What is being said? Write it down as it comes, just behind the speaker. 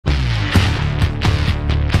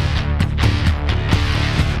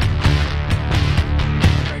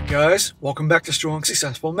guys, welcome back to Strong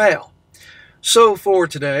Successful Male. So for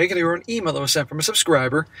today, I'm going to go an email that was sent from a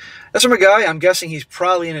subscriber. That's from a guy, I'm guessing he's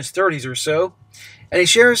probably in his 30s or so, and he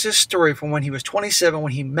shares his story from when he was 27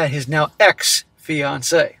 when he met his now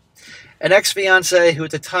ex-fiancée. An ex-fiancée who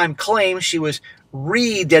at the time claimed she was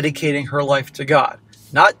rededicating her life to God.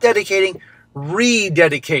 Not dedicating,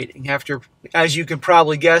 rededicating, after, as you can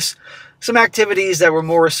probably guess, some activities that were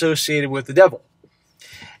more associated with the devil.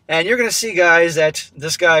 And you're going to see, guys, that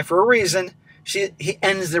this guy, for a reason, he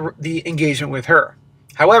ends the engagement with her.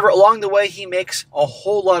 However, along the way, he makes a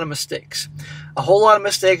whole lot of mistakes. A whole lot of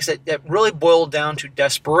mistakes that really boil down to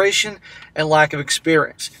desperation and lack of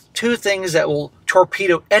experience. Two things that will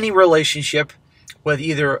torpedo any relationship with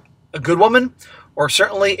either a good woman or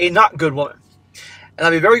certainly a not good woman. And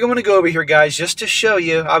I'll be going to go over here, guys, just to show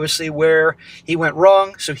you, obviously, where he went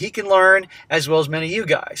wrong so he can learn, as well as many of you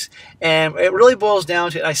guys. And it really boils down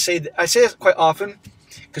to, and I say this quite often,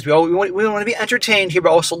 because we want to be entertained here, but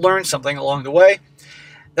also learn something along the way,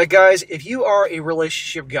 that, guys, if you are a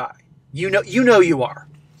relationship guy, you know you are,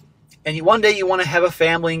 and one day you want to have a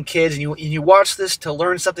family and kids, and you watch this to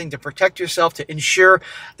learn something, to protect yourself, to ensure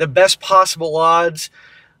the best possible odds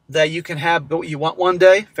that you can have what you want one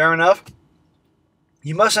day, fair enough.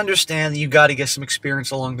 You must understand that you got to get some experience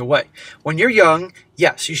along the way. When you're young,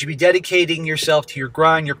 yes, you should be dedicating yourself to your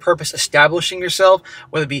grind, your purpose, establishing yourself,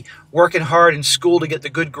 whether it be working hard in school to get the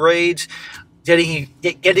good grades,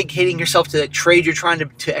 dedicating yourself to that trade you're trying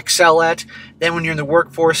to excel at, then when you're in the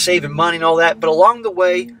workforce, saving money and all that. But along the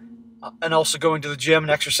way, and also going to the gym and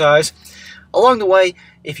exercise, along the way,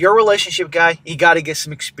 if you're a relationship guy, you got to get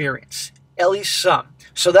some experience, at least some.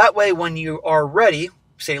 So that way, when you are ready,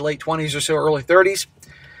 say late 20s or so, early 30s,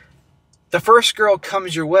 the first girl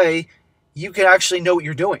comes your way, you can actually know what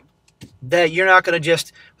you're doing. That you're not going to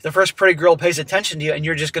just, the first pretty girl pays attention to you and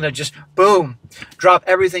you're just going to just, boom, drop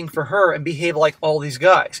everything for her and behave like all these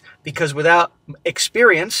guys. Because without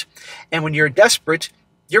experience, and when you're desperate,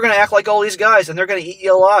 you're going to act like all these guys and they're going to eat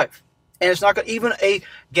you alive. And it's not going to, even a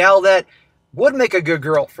gal that would make a good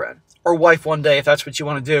girlfriend or wife one day, if that's what you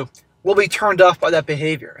want to do, will be turned off by that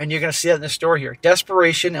behavior. And you're going to see that in the story here.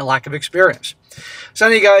 Desperation and lack of experience. So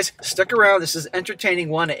anyway, guys, stick around. This is an entertaining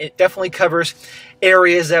one. It definitely covers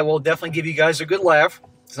areas that will definitely give you guys a good laugh,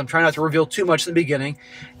 because I'm trying not to reveal too much in the beginning.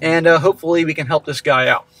 And hopefully we can help this guy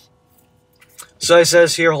out. So it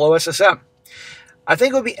says here, hello, SSM. I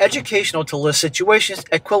think it would be educational to list situations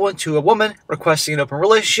equivalent to a woman requesting an open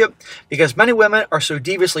relationship, because many women are so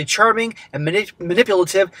deviously charming and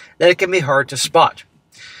manipulative that it can be hard to spot.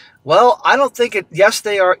 Well, I don't think yes,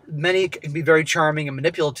 they are, many can be very charming and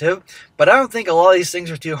manipulative, but I don't think a lot of these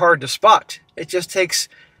things are too hard to spot. It just takes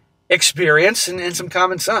experience and some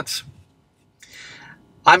common sense.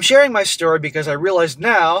 I'm sharing my story because I realize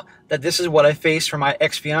now that this is what I faced from my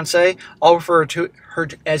ex-fiancée. I'll refer to her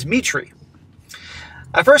as Mitri.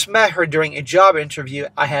 I first met her during a job interview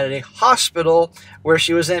I had at a hospital where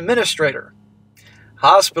she was an administrator.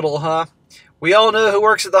 Hospital, huh? We all know who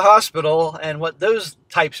works at the hospital and what those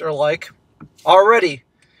types are like. Already,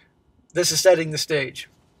 this is setting the stage.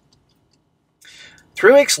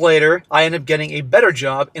 3 weeks later, I ended up getting a better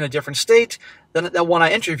job in a different state than the one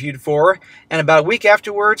I interviewed for, and about a week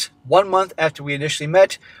afterwards, 1 month after we initially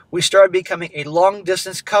met, we started becoming a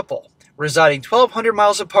long-distance couple, residing 1,200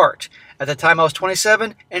 miles apart. At the time, I was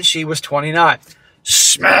 27, and she was 29.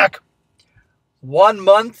 Smack! 1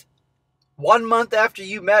 month after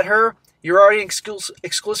you met her, you're already in an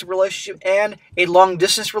exclusive relationship and a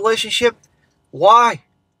long-distance relationship? Why?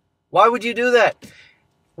 Why would you do that?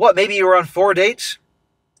 What, maybe you were on 4 dates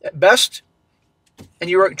at best? And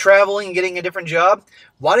you were traveling and getting a different job?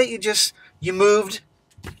 Why don't you moved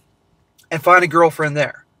and find a girlfriend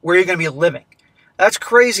there where you're going to be living? That's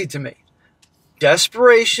crazy to me.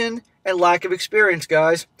 Desperation and lack of experience,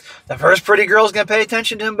 guys. The first pretty girl is going to pay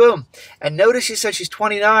attention to him, boom. And notice she said she's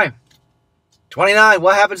 29. 29,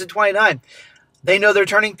 what happens at 29? They know they're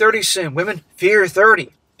turning 30 soon. Women fear 30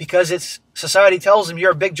 because society tells them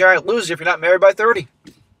you're a big giant loser if you're not married by 30.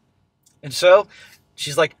 And so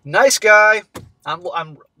she's like, nice guy.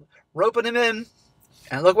 I'm roping him in.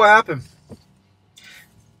 And look what happened.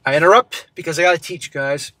 I interrupt because I got to teach,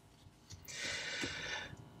 guys.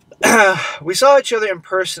 We saw each other in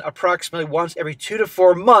person approximately once every 2 to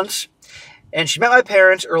 4 months, and she met my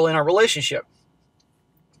parents early in our relationship.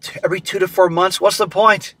 Every 2 to 4 months, what's the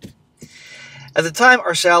point? At the time,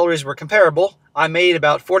 our salaries were comparable. I made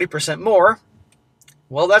about 40% more.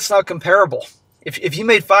 Well, that's not comparable. If you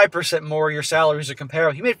made 5% more, your salaries are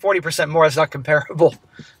comparable. If you made 40% more, that's not comparable.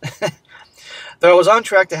 though I was on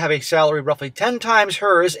track to have a salary roughly 10 times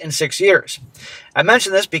hers in 6 years. I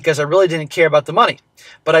mention this because I really didn't care about the money,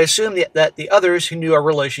 but I assumed that the others who knew our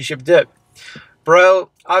relationship did. Bro,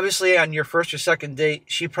 obviously on your first or second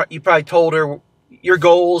date, you probably told her your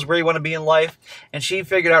goals, where you want to be in life, and she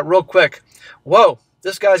figured out real quick, whoa,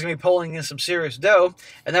 this guy's going to be pulling in some serious dough,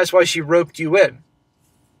 and that's why she roped you in.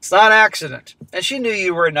 It's not an accident. And she knew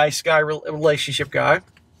you were a nice guy, relationship guy.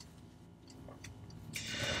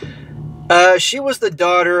 She was the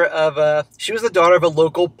daughter of a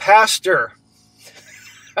local pastor.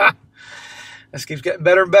 This keeps getting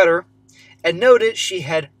better and better. And noted she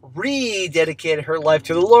had rededicated her life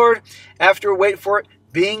to the Lord after, wait for it,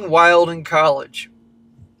 being wild in college.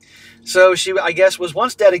 So she, I guess, was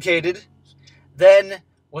once dedicated, then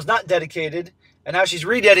was not dedicated, and now she's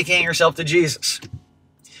rededicating herself to Jesus.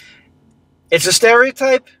 It's a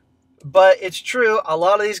stereotype, but it's true. A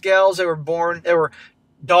lot of these gals that were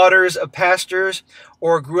daughters of pastors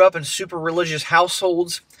or grew up in super religious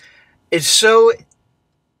households, it's so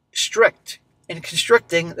strict and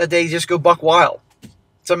constricting that they just go buck wild.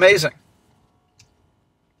 It's amazing.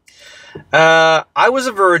 I was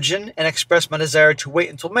a virgin and expressed my desire to wait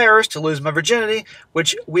until marriage to lose my virginity,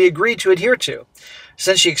 which we agreed to adhere to,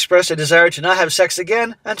 since she expressed a desire to not have sex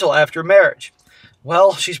again until after marriage.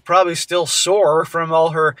 Well, she's probably still sore from all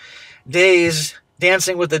her days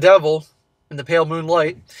dancing with the devil in the pale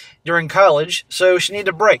moonlight during college, so she needed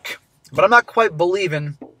a break. But I'm not quite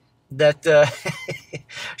believing that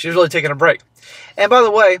she's really taking a break. And by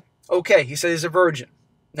the way, okay, he said he's a virgin.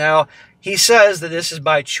 Now, he says that this is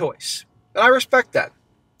by choice. And I respect that.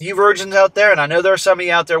 You virgins out there, and I know there are some of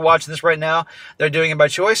you out there watching this right now, they're doing it by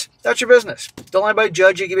choice. That's your business. Don't let anybody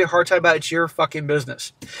judge you, give you a hard time about it. It's your fucking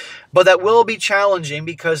business. But that will be challenging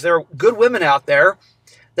because there are good women out there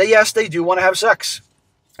that, yes, they do want to have sex.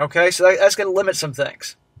 Okay, so that's going to limit some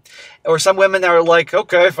things. Or some women that are like,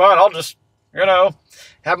 okay, fine, I'll just,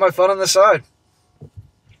 have my fun on the side.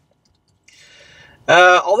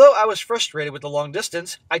 Although I was frustrated with the long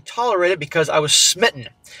distance, I tolerated because I was smitten.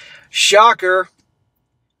 Shocker.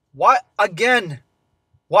 Why, again,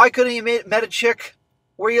 why couldn't you met a chick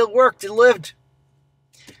where you worked and lived?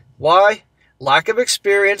 Why? Lack of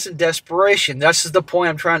experience and desperation. This is the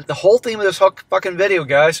point the whole theme of this fucking video,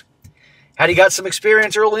 guys. Had he got some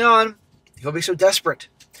experience early on, he'll be so desperate.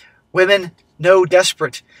 Women know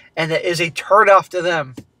desperate, and that is a turn-off to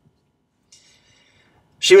them.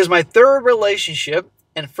 She was my third relationship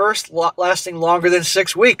and first lasting longer than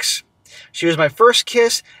 6 weeks. She was my first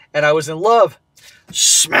kiss, and I was in love.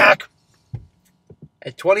 Smack!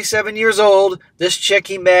 At 27 years old, this chick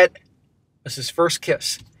he met was his first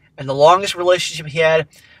kiss. And the longest relationship he had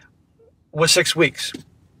was 6 weeks.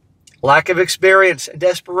 Lack of experience and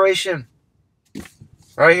desperation.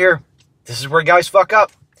 Right here. This is where guys fuck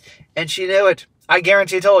up. And she knew it. I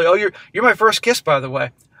guarantee I told you, oh, you're my first kiss, by the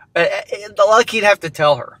way. Like he'd have to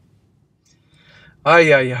tell her.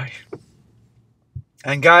 Ay.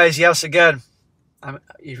 And guys, yes, again,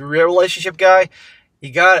 if you're a relationship guy,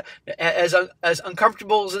 you got as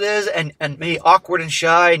uncomfortable as it is, and maybe awkward and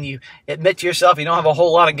shy, and you admit to yourself you don't have a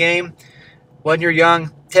whole lot of game when you're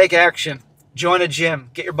young. Take action. Join a gym.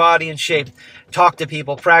 Get your body in shape. Talk to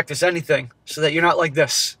people. Practice anything so that you're not like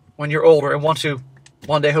this when you're older and want to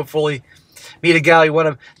one day hopefully meet a gal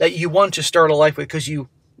that you want to start a life with because you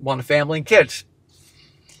want a family and kids.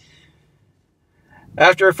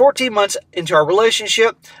 After 14 months into our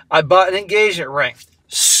relationship, I bought an engagement ring.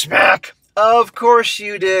 Smack! Of course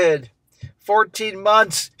you did. 14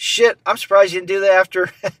 months. Shit, I'm surprised you didn't do that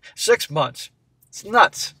after 6 months. It's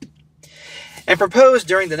nuts. And proposed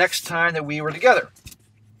during the next time that we were together.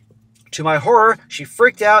 To my horror, she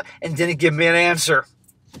freaked out and didn't give me an answer.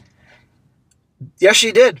 Yes,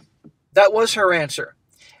 she did. That was her answer.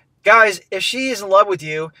 Guys, if she is in love with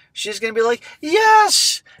you, she's going to be like,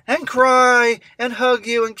 yes, and cry, and hug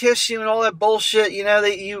you, and kiss you, and all that bullshit,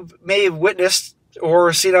 that you may have witnessed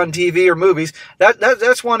or seen on TV or movies.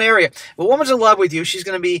 That's one area. If a woman's in love with you, she's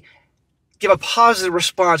going to give a positive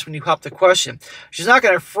response when you hop the question. She's not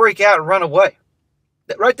going to freak out and run away.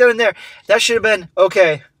 Right then and there, that should have been,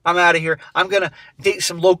 okay, I'm out of here. I'm going to date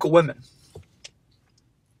some local women.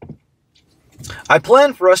 I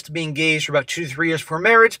planned for us to be engaged for about 2 to 3 years before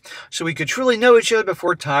marriage, so we could truly know each other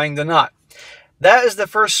before tying the knot. That is the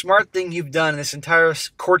first smart thing you've done in this entire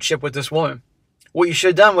courtship with this woman. What you should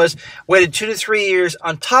have done was waited 2 to 3 years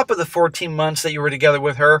on top of the 14 months that you were together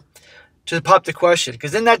with her to pop the question.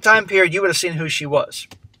 Because in that time period, you would have seen who she was.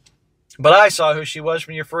 But I saw who she was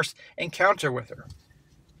from your first encounter with her.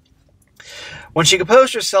 When she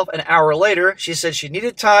composed herself an hour later, she said she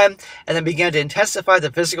needed time and then began to intensify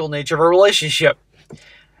the physical nature of her relationship.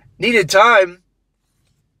 Needed time?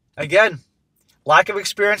 Again, lack of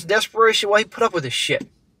experience and desperation. Why he put up with this shit?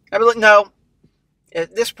 I'd be like, no.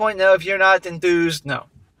 At this point, no. If you're not enthused, no.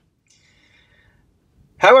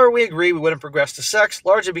 However, we agreed we wouldn't progress to sex,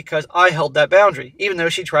 largely because I held that boundary, even though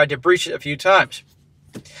she tried to breach it a few times.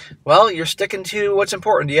 Well, you're sticking to what's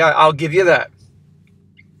important. Yeah, I'll give you that.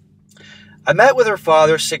 I met with her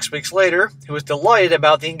father 6 weeks later, who was delighted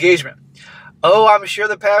about the engagement. Oh, I'm sure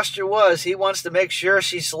the pastor was. He wants to make sure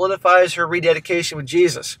she solidifies her rededication with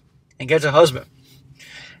Jesus and gets a husband.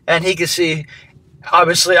 And he could see,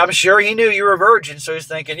 obviously, I'm sure he knew you were a virgin, so he's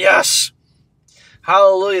thinking, yes,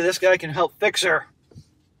 hallelujah, this guy can help fix her.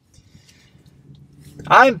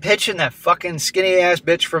 I'm pitching that fucking skinny-ass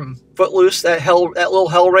bitch from Footloose, that little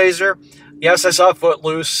Hellraiser. Yes, I saw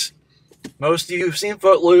Footloose. Most of you have seen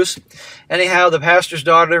Footloose. Anyhow, the pastor's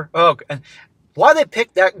daughter. Oh, and why they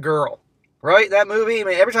picked that girl, right? That movie. I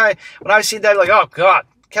mean, every time when I see that, I'm like, oh god,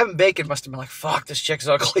 Kevin Bacon must have been like, fuck, this chick's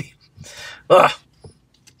ugly. Ugh.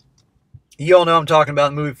 You all know I'm talking about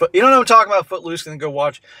the movie. You don't know I'm talking about Footloose, and then go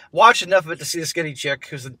watch enough of it to see the skinny chick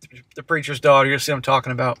who's the preacher's daughter. You'll see what I'm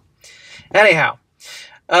talking about. Anyhow,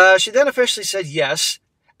 she then officially said yes.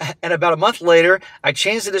 And about a month later, I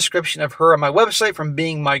changed the description of her on my website from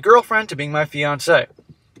being my girlfriend to being my fiancée.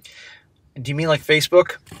 Do you mean like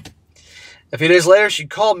Facebook? A few days later, she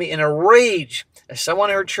called me in a rage as someone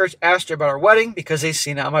in her church asked her about our wedding because they'd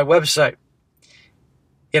seen it on my website.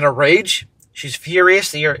 In a rage? She's furious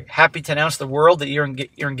that you're happy to announce to the world that you're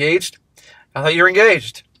engaged? I thought you were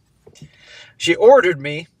engaged. She ordered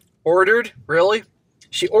me. Ordered? Really?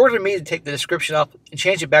 She ordered me to take the description up and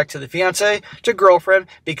change it back to the fiancé to girlfriend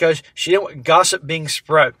because she didn't want gossip being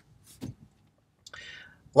spread.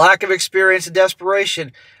 Lack of experience and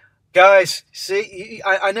desperation. Guys, see,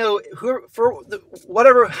 I know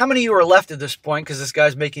how many of you are left at this point because this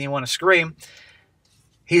guy's making you want to scream.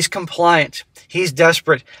 He's compliant. He's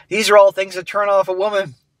desperate. These are all things that turn off a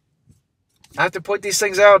woman. I have to point these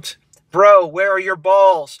things out. Bro, where are your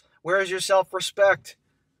balls? Where is your self-respect?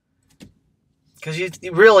 Because you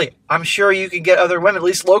really, I'm sure you can get other women, at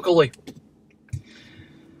least locally.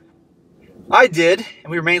 I did, and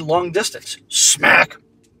we remained long distance. Smack.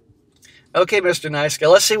 Okay, Mr. Nice Guy,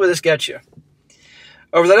 let's see where this gets you.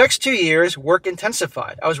 Over the next 2 years, work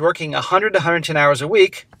intensified. I was working 100 to 110 hours a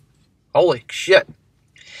week. Holy shit.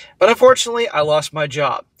 But unfortunately, I lost my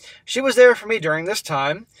job. She was there for me during this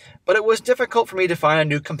time, but it was difficult for me to find a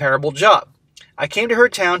new comparable job. I came to her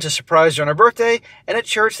town to surprise her on her birthday, and at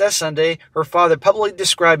church that Sunday, her father publicly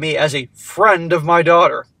described me as a friend of my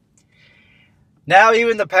daughter. Now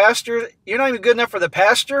even the pastor, you're not even good enough for the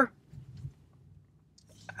pastor?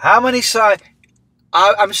 How many signs,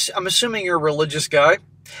 I'm assuming you're a religious guy.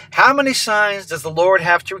 How many signs does the Lord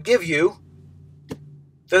have to give you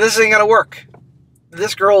that this ain't going to work?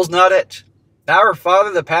 This girl's not it. Now her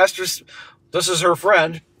father, the pastor, this is her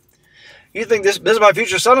friend. You think this is my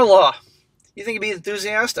future son-in-law. You think he'd be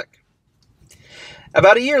enthusiastic.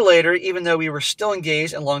 About a year later, even though we were still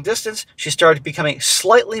engaged and long distance, she started becoming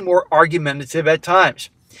slightly more argumentative at times.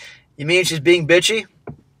 You mean she's being bitchy?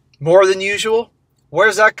 More than usual? Where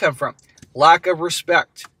does that come from? Lack of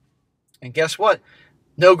respect. And guess what?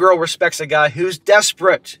 No girl respects a guy who's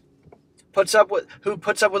desperate. Who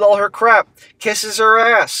puts up with all her crap. Kisses her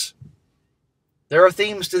ass. There are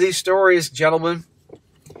themes to these stories, gentlemen.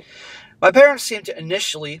 My parents seemed to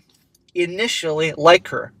initially like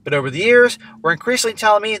her, but over the years were increasingly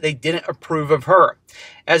telling me they didn't approve of her,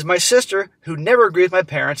 as my sister, who never agreed with my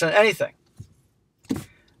parents on anything.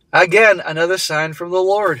 Again, another sign from the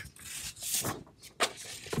Lord.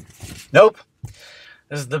 Nope.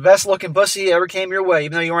 This is the best looking pussy ever came your way,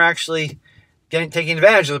 even though you weren't actually taking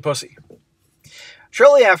advantage of the pussy.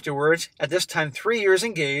 Shortly afterwards, at this time 3 years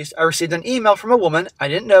engaged, I received an email from a woman I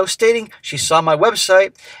didn't know stating she saw my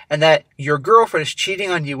website and that your girlfriend is cheating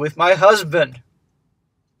on you with my husband.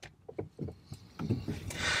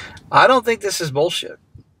 I don't think this is bullshit.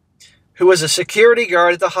 Who was a security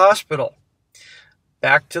guard at the hospital.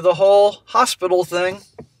 Back to the whole hospital thing.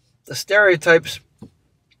 The stereotypes.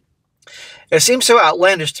 It seemed so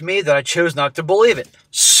outlandish to me that I chose not to believe it.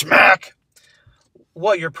 Smack!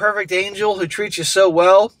 What, your perfect angel who treats you so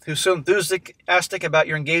well, who's so enthusiastic about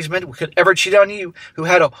your engagement, who could ever cheat on you, who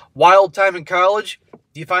had a wild time in college?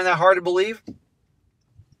 Do you find that hard to believe?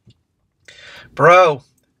 Bro,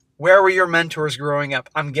 where were your mentors growing up?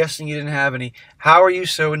 I'm guessing you didn't have any. How are you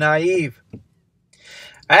so naive?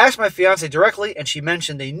 I asked my fiancée directly, and she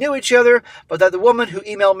mentioned they knew each other, but that the woman who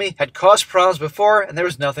emailed me had caused problems before, and there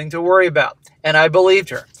was nothing to worry about. And I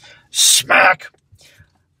believed her. Smack!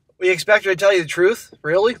 We expect her to tell you the truth?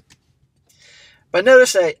 Really? But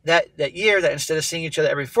notice that year that instead of seeing each other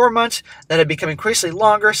every 4 months, that had become increasingly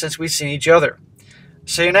longer since we'd seen each other.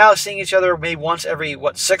 So you're now seeing each other maybe once every,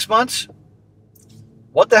 6 months?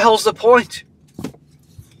 What the hell's the point?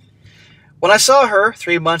 When I saw her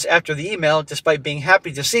 3 months after the email, despite being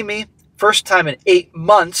happy to see me, first time in 8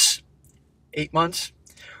 months,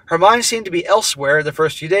 her mind seemed to be elsewhere the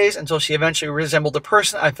first few days until she eventually resembled the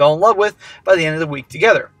person I fell in love with by the end of the week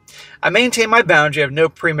together. I maintained my boundary of no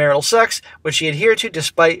premarital sex, which she adhered to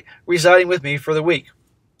despite residing with me for the week.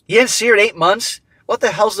 You didn't see her in 8 months? What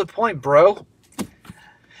the hell's the point, bro?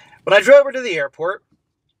 When I drove her to the airport,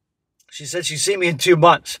 she said she'd see me in 2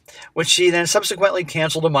 months, which she then subsequently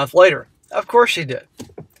canceled a month later. Of course she did.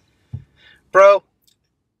 Bro,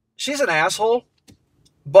 she's an asshole,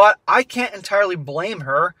 but I can't entirely blame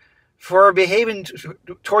her for behaving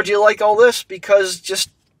towards you like all this, because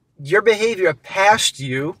just your behavior past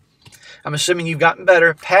you, I'm assuming you've gotten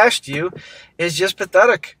better, past you, is just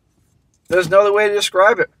pathetic. There's no other way to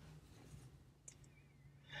describe it.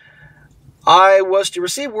 I was to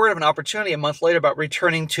receive word of an opportunity a month later about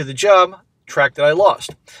returning to the job track that I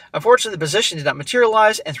lost. Unfortunately, the position did not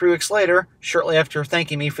materialize, and 3 weeks later, shortly after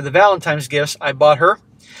thanking me for the Valentine's gifts I bought her,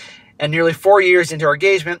 and nearly 4 years into our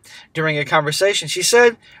engagement, during a conversation, she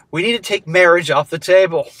said, "We need to take marriage off the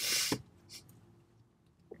table."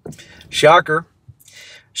 Shocker.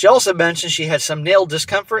 She also mentioned she had some nail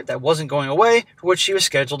discomfort that wasn't going away, for which she was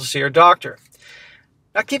scheduled to see her doctor.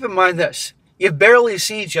 Now keep in mind this. You've barely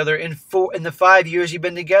seen each other in the 5 years you've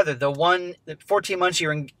been together. The 14 months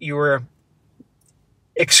you were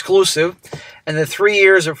exclusive, and the 3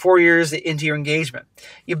 years or 4 years into your engagement.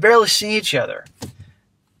 You barely see each other.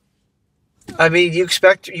 I mean,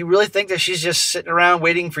 you really think that she's just sitting around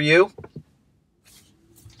waiting for you?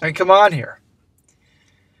 I mean, come on here.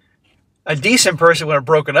 A decent person would have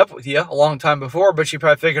broken up with you a long time before, but she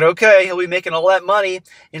probably figured, okay, he'll be making all that money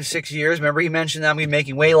in 6 years. Remember, he mentioned that I'm going to be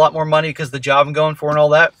making a lot more money because of the job I'm going for and all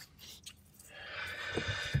that.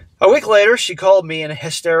 A week later, she called me in a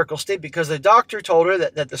hysterical state because the doctor told her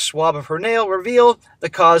that the swab of her nail revealed the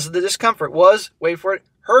cause of the discomfort was, wait for it,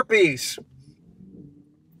 herpes.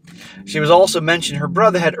 She was also mentioned her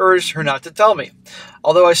brother had urged her not to tell me.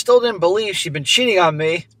 Although I still didn't believe she'd been cheating on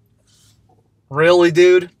me. Really,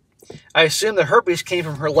 dude? I assumed the herpes came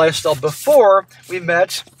from her lifestyle before we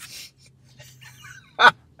met.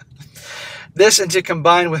 This, and to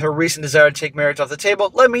combine with her recent desire to take marriage off the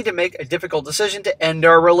table, led me to make a difficult decision to end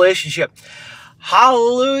our relationship.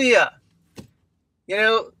 Hallelujah! You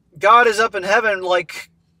know, God is up in heaven like,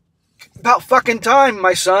 about fucking time,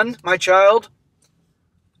 my son, my child.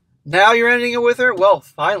 Now you're ending it with her? Well,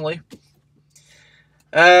 finally.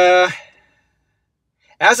 As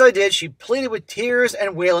I did, she pleaded with tears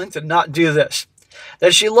and wailing to not do this.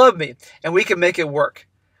 That she loved me, and we could make it work.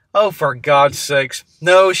 Oh, for God's sakes.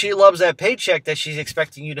 No, she loves that paycheck that she's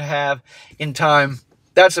expecting you to have in time.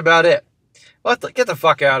 That's about it. Get the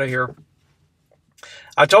fuck out of here.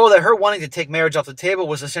 I told her that her wanting to take marriage off the table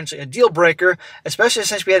was essentially a deal breaker, especially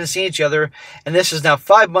since we hadn't seen each other, and this is now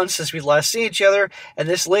 5 months since we last seen each other, and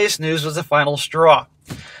this latest news was the final straw.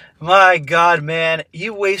 My God, man,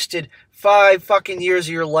 you wasted 5 fucking years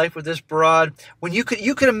of your life with this broad when you could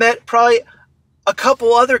have met probably a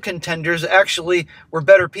couple other contenders that actually were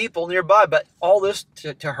better people nearby, but all this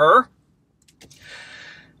to her?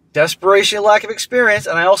 Desperation, lack of experience,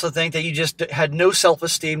 and I also think that you just had no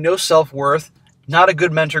self-esteem, no self-worth, not a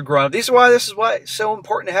good mentor growing up. This is why it's so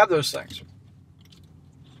important to have those things.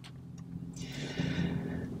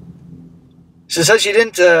 She said she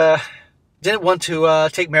didn't want to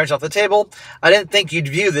take marriage off the table. I didn't think you'd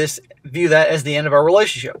view that as the end of our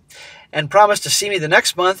relationship, and promised to see me the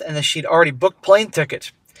next month, and that she'd already booked plane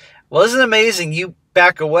tickets. Well, isn't it amazing? You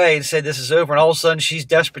back away and say this is over, and all of a sudden she's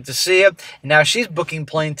desperate to see you, and now she's booking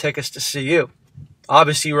plane tickets to see you.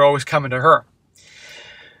 Obviously, you were always coming to her.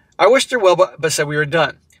 I wished her well, but said we were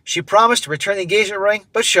done. She promised to return the engagement ring,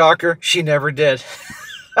 but shocker, she never did.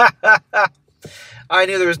 I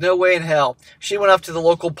knew there was no way in hell. She went up to the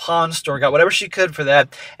local pawn store, got whatever she could for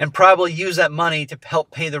that, and probably used that money to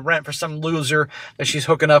help pay the rent for some loser that she's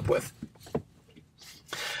hooking up with.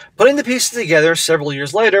 Putting the pieces together several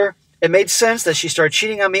years later, it made sense that she started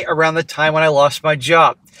cheating on me around the time when I lost my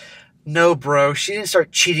job. No, bro, she didn't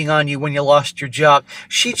start cheating on you when you lost your job.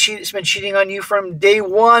 She's been cheating on you from day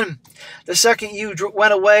one. The second you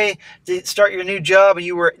went away to start your new job and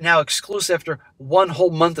you were now exclusive after 1 whole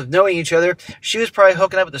month of knowing each other, she was probably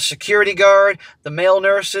hooking up with the security guard, the male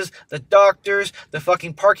nurses, the doctors, the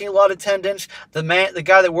fucking parking lot attendants, the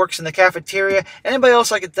guy that works in the cafeteria, anybody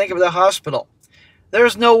else I could think of at the hospital.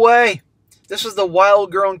 There's no way. This was the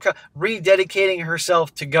wild girl rededicating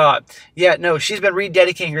herself to God. Yeah, no, she's been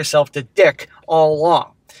rededicating herself to dick all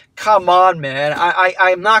along. Come on, man.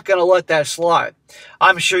 I'm not going to let that slide.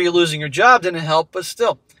 I'm sure you losing your job didn't help, but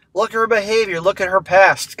still. Look at her behavior. Look at her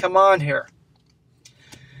past. Come on here.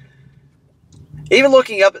 Even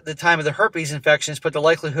looking up at the time of the herpes infections put the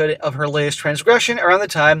likelihood of her latest transgression around the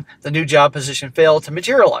time the new job position failed to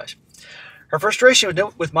materialize. Her frustration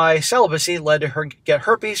with my celibacy led to her get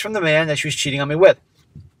herpes from the man that she was cheating on me with.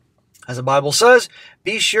 As the Bible says,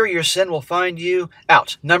 be sure your sin will find you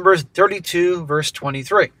out. Numbers 32, verse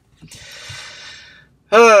 23.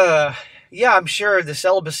 Yeah, I'm sure the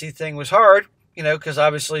celibacy thing was hard, because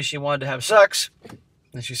obviously she wanted to have sex,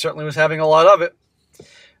 and she certainly was having a lot of it.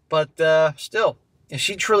 But still, if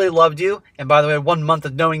she truly loved you, and by the way, 1 month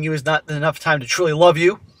of knowing you is not enough time to truly love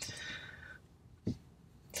you.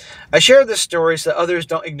 I share this story so that others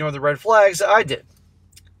don't ignore the red flags that I did.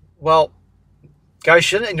 Well, guys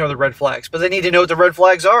shouldn't ignore the red flags, but they need to know what the red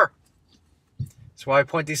flags are. That's why I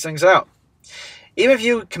point these things out. Even if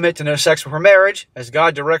you commit to no sex before marriage, as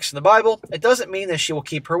God directs in the Bible, it doesn't mean that she will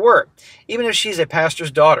keep her word, even if she's a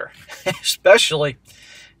pastor's daughter, especially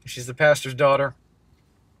if she's the pastor's daughter.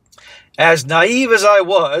 As naive as I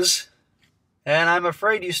was, and I'm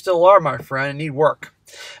afraid you still are, my friend, and need work,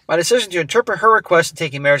 my decision to interpret her request of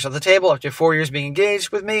taking marriage off the table after 4 years being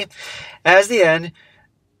engaged with me as the end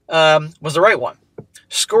was the right one.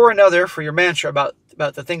 Score another for your mantra about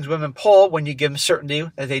the things women pull when you give them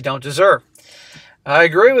certainty that they don't deserve. I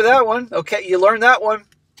agree with that one. Okay, you learned that one.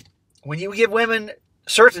 When you give women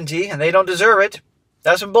certainty and they don't deserve it,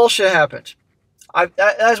 that's when bullshit happens.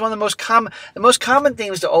 That is one of the most common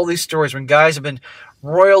themes to all these stories when guys have been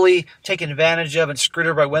royally taken advantage of and screwed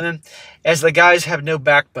over by women, as the guys have no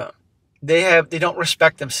backbone. They don't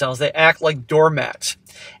respect themselves. They act like doormats.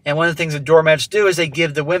 And one of the things that doormats do is they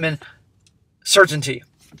give the women certainty.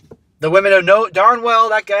 The women know darn well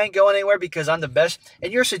that guy ain't going anywhere because I'm the best.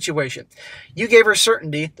 In your situation, you gave her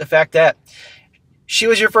certainty, the fact that she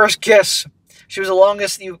was your first kiss. She was the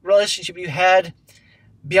longest relationship you had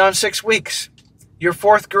beyond 6 weeks. Your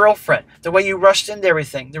fourth girlfriend, the way you rushed into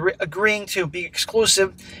everything, agreeing to be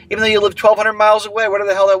exclusive, even though you lived 1,200 miles away, whatever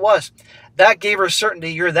the hell that was. That gave her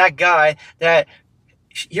certainty you're that guy, that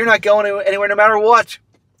you're not going anywhere no matter what.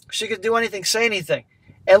 She could do anything, say anything.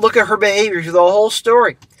 And look at her behavior through the whole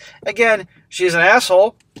story. Again, she's an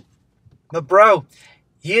asshole, but bro,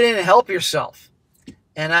 you didn't help yourself.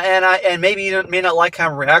 And maybe you may not like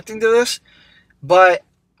how I'm reacting to this, but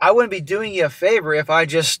I wouldn't be doing you a favor if I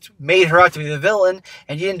just made her out to be the villain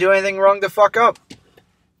and you didn't do anything wrong to fuck up.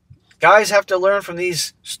 Guys have to learn from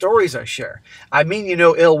these stories I share. I mean,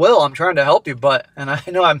 ill will. I'm trying to help you, and I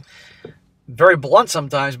know I'm very blunt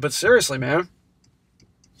sometimes, but seriously, man.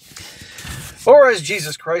 Or as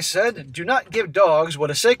Jesus Christ said, do not give dogs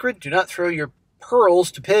what is sacred. Do not throw your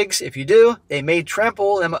pearls to pigs. If you do, they may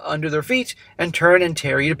trample them under their feet and turn and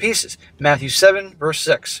tear you to pieces. Matthew 7, verse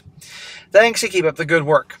 6. Thanks and keep up the good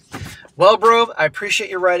work. Well, bro, I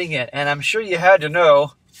appreciate you writing in, and I'm sure you had to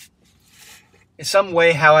know in some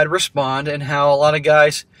way how I'd respond and how a lot of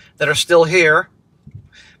guys that are still here,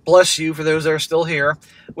 bless you for those that are still here,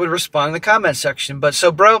 would respond in the comment section. But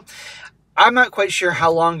so, bro, I'm not quite sure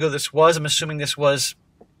how long ago this was. I'm assuming this was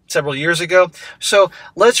several years ago. So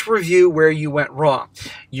let's review where you went wrong.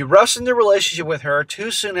 You rushed into a relationship with her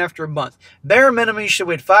too soon after a month. Bare minimum, you should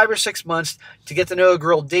wait 5 or 6 months to get to know a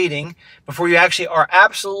girl dating before you actually are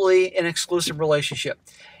absolutely in an exclusive relationship.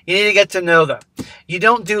 You need to get to know them. You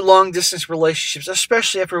don't do long distance relationships,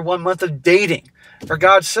 especially after 1 month of dating, for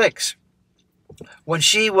God's sakes. When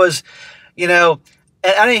she was, and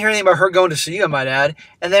I didn't hear anything about her going to see you, I might add.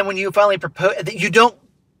 And then when you finally propose, you don't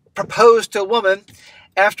propose to a woman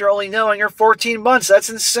after only knowing her 14 months. That's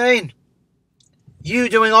insane. You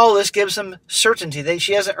doing all this gives them certainty that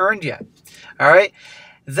she hasn't earned yet. All right?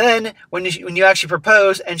 Then, when you actually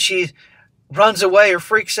propose and she runs away or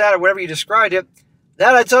freaks out or whatever you described it,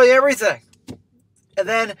 that I tell you everything. And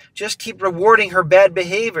then just keep rewarding her bad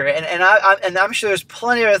behavior. And I'm sure there's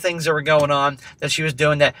plenty of other things that were going on that she was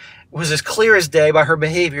doing that was as clear as day by her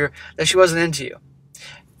behavior that she wasn't into you.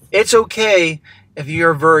 It's okay if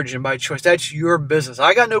you're a virgin by choice. That's your business.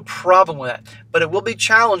 I got no problem with that. But it will be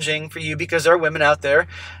challenging for you because there are women out there,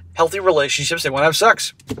 healthy relationships, they want to have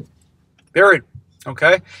sex. Period.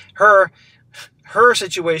 Okay? Her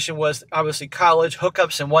situation was obviously college,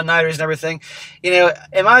 hookups and one-nighters and everything. In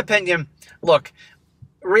my opinion, look,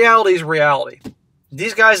 reality is reality.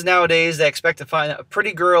 These guys nowadays, they expect to find a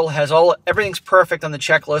pretty girl, has everything's perfect on the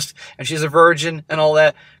checklist, and she's a virgin and all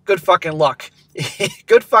that. Good fucking luck.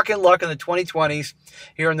 Good fucking luck in the 2020s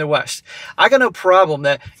here in the West. I got no problem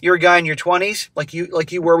that you're a guy in your 20s, like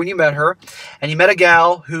you were when you met her, and you met a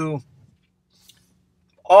gal who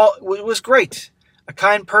was great. A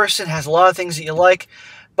kind person, has a lot of things that you like,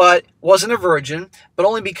 but wasn't a virgin, but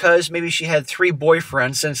only because maybe she had 3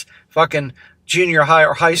 boyfriends since fucking junior high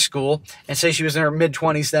or high school, and say she was in her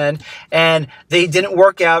mid-20s then, and they didn't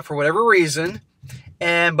work out for whatever reason,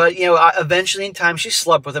 but you know, eventually in time she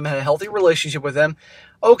slept with them, had a healthy relationship with them.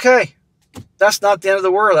 Okay, that's not the end of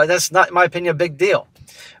the world. That's not, in my opinion, a big deal.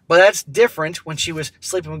 But that's different when she was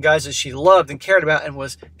sleeping with guys that she loved and cared about and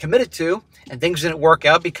was committed to, and things didn't work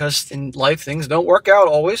out, because in life things don't work out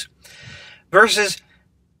always, versus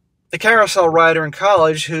the carousel rider in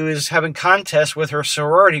college who is having contests with her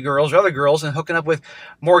sorority girls or other girls and hooking up with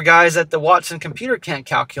more guys that the Watson computer can't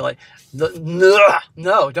calculate.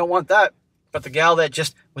 No, don't want that. But the gal that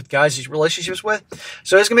just with guys he's relationships with.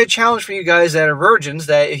 So it's going to be a challenge for you guys that are virgins,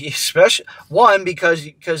 that especially one, because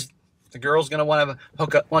the girl's going to want to have a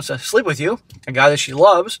hookup, wants to sleep with you, a guy that she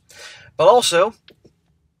loves, but also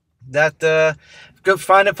that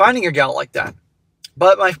finding a gal like that.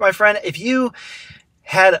 But my friend, if you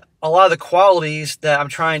had a lot of the qualities that I'm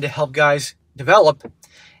trying to help guys develop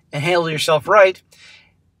and handle yourself right,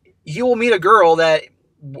 you will meet a girl that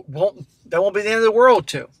won't be the end of the world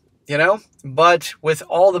to, you know. But with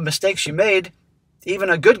all the mistakes you made, even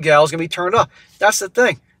a good gal is going to be turned off. That's the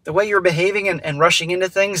thing. The way you're behaving and rushing into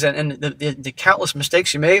things, and the countless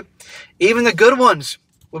mistakes you made, even the good ones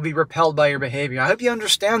will be repelled by your behavior. I hope you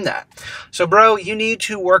understand that. So, bro, you need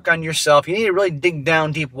to work on yourself. You need to really dig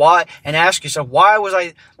down deep and ask yourself, why was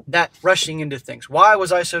I that rushing into things? Why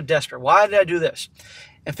was I so desperate? Why did I do this?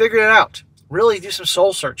 And figure it out. Really do some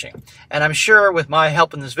soul searching. And I'm sure with my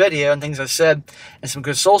help in this video and things I said and some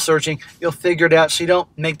good soul searching, you'll figure it out so you don't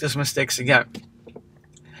make those mistakes again.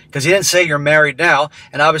 Because you didn't say you're married now,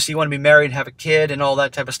 and obviously you want to be married and have a kid and all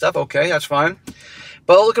that type of stuff. Okay, that's fine.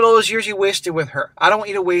 But look at all those years you wasted with her. I don't want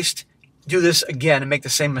you to do this again and make the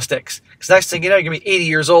same mistakes. Because next thing you know, you're going to be 80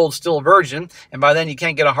 years old, still a virgin, and by then you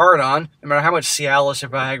can't get a hard-on, no matter how much Cialis or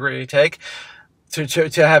Viagra you take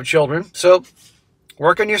to have children. So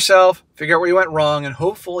work on yourself, figure out where you went wrong, and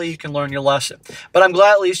hopefully you can learn your lesson. But I'm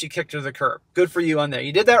glad at least you kicked her to the curb. Good for you on that.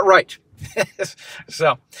 You did that right.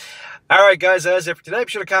 So, all right, guys, that's it for today. Be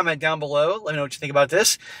sure to comment down below. Let me know what you think about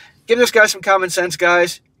this. Give this guy some common sense,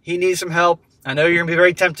 guys. He needs some help. I know you're going to be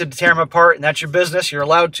very tempted to tear him apart, and that's your business. You're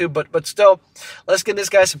allowed to, but still, let's give this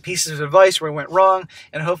guy some pieces of advice where he went wrong,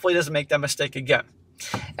 and hopefully he doesn't make that mistake again.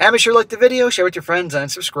 And be sure to like the video, share with your friends,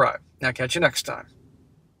 and subscribe. Now, catch you next time.